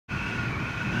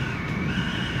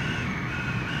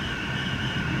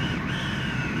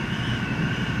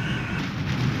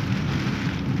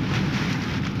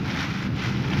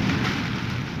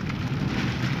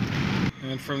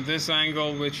And from this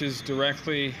angle, which is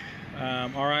directly,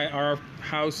 our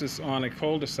house is on a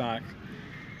cul-de-sac,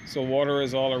 so water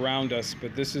is all around us,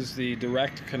 but this is the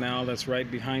direct canal that's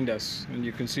right behind us, and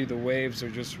you can see the waves are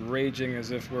just raging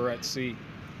as if we're at sea.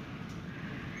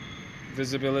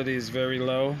 Visibility is very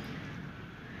low,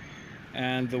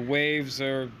 and the waves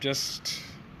are just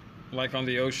like on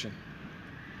the ocean.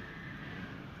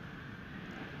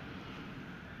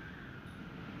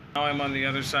 Now I'm on the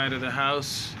other side of the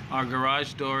house. Our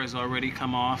garage door has already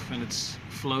come off and it's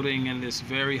floating in this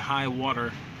very high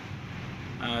water.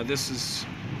 This is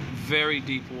very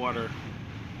deep water,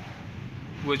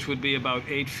 which would be about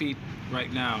 8 feet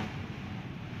right now.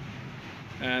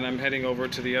 And I'm heading over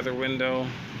to the other window.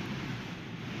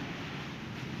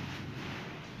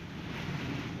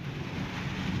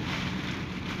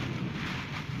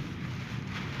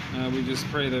 We just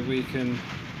pray that we can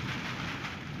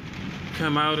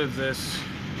come out of this.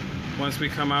 Once we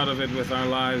come out of it with our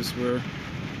lives, we're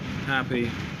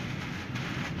happy.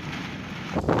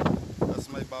 That's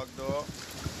my back door.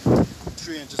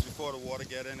 3 inches before the water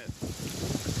get in it.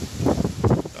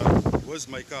 That was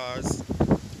my cars.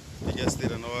 I guess they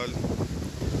done all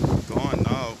gone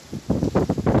now.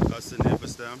 That's the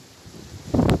neighbors them.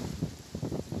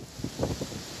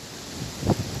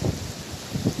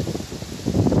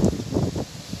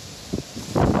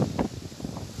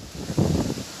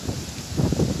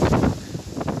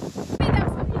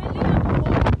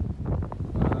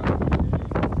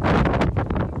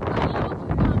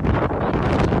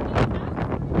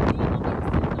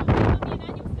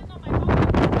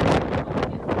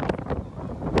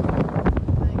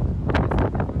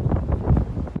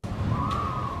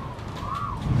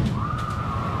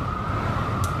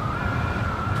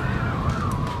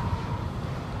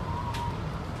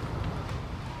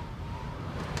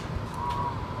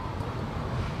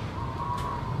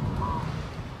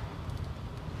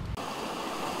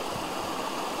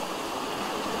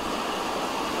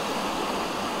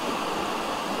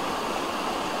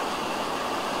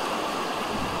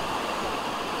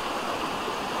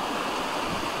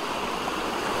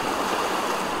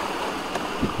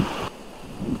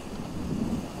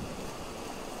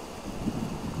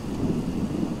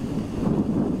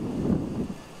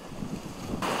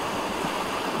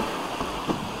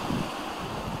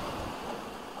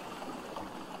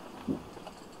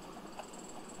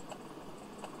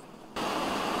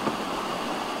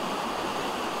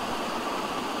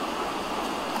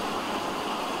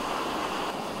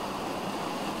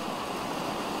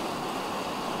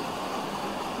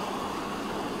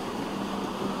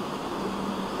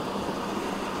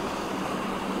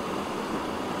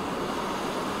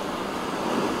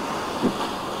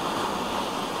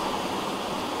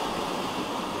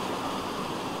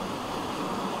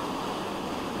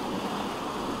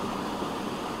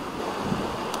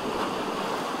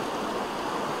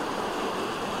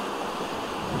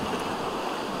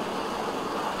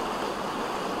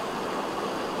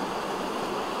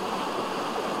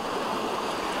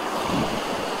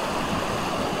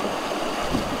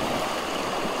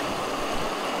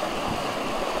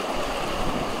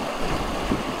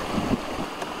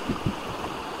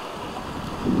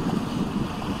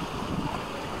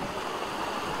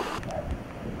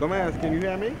 Gomez, can you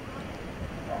hear me?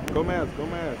 Gomez,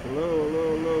 hello.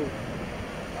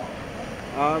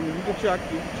 You can check,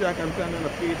 I'm sending a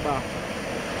feedback.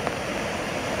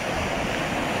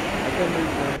 I can read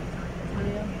that.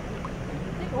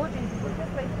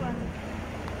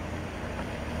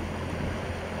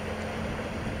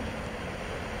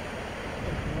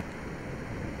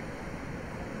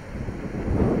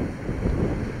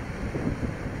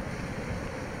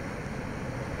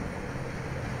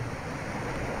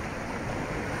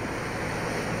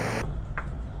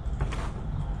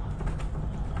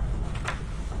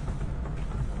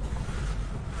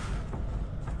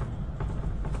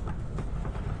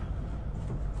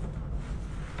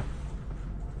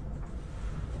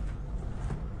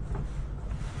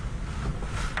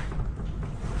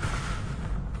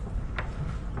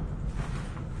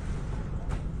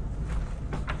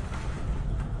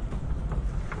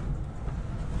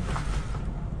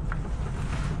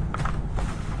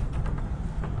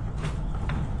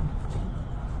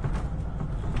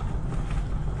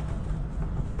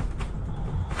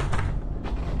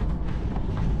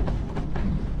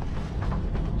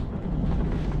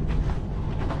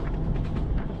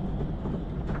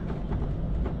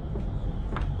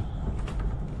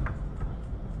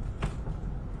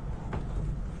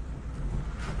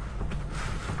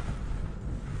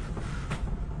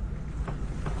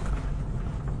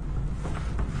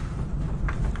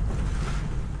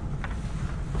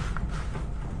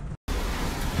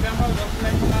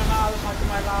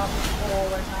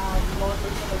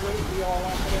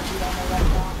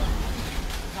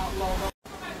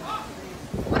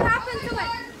 What happened to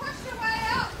it?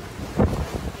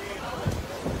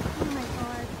 Oh my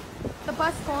god. The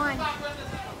bus gone.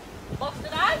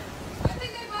 Busted out? I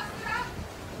think they busted out.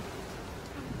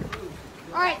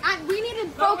 Alright, we need to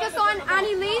focus on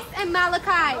Annalise and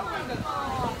Malachi.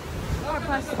 Our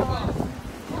bus gone.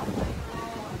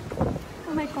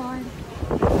 Oh my god.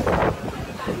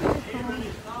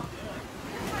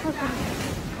 Okay.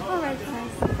 Alright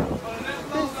guys.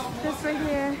 This right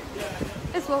here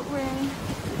is what we're in.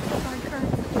 That's our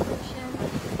current situation.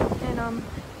 And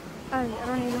I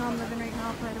don't even know how I'm living right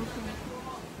now, but I don't care.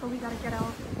 But we gotta get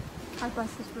out. Our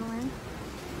bus is ruined.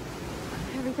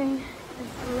 Everything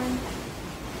is ruined.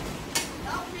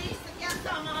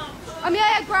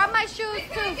 Amelia, grab my shoes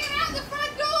too. Get out the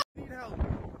front door! Need help.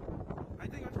 I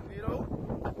think a tornado.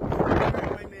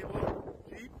 My neighbor.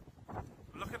 Jeep.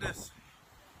 Look at this.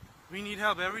 We need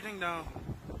help. Everything down.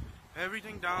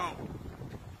 Everything down.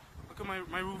 Look at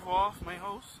my roof off, my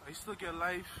house. I still get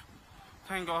life.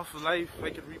 Thank God for life. I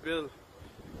can rebuild.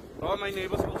 All my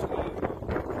neighbors' house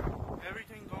gone.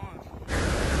 Everything gone.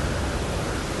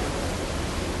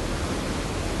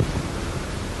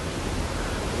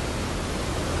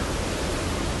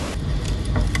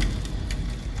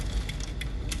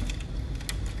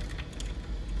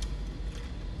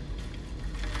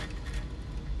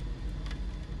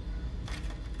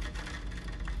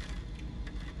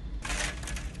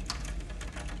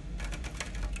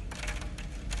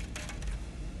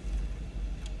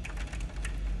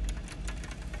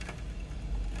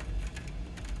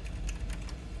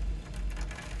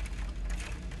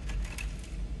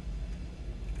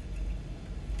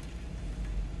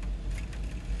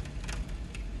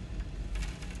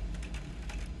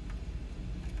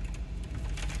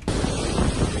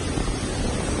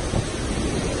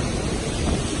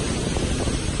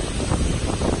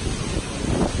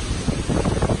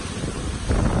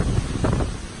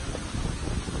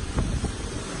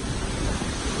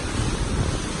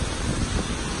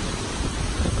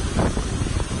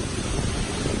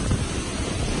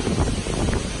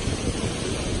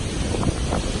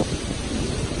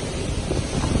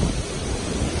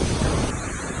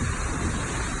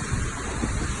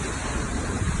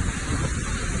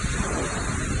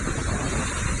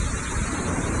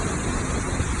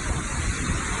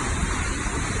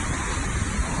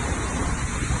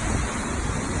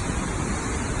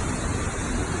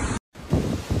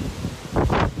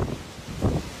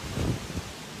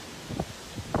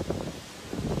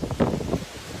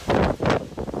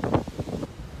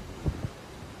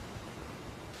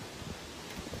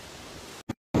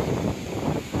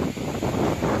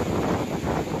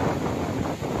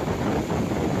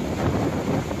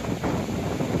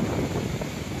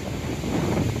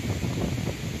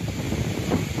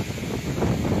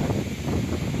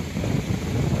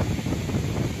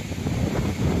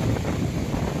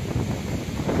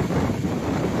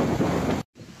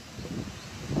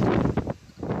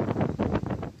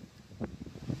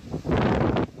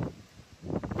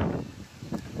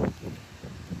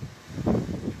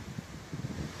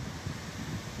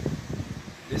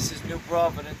 This is New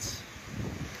Providence.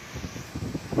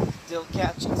 Still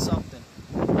catching something.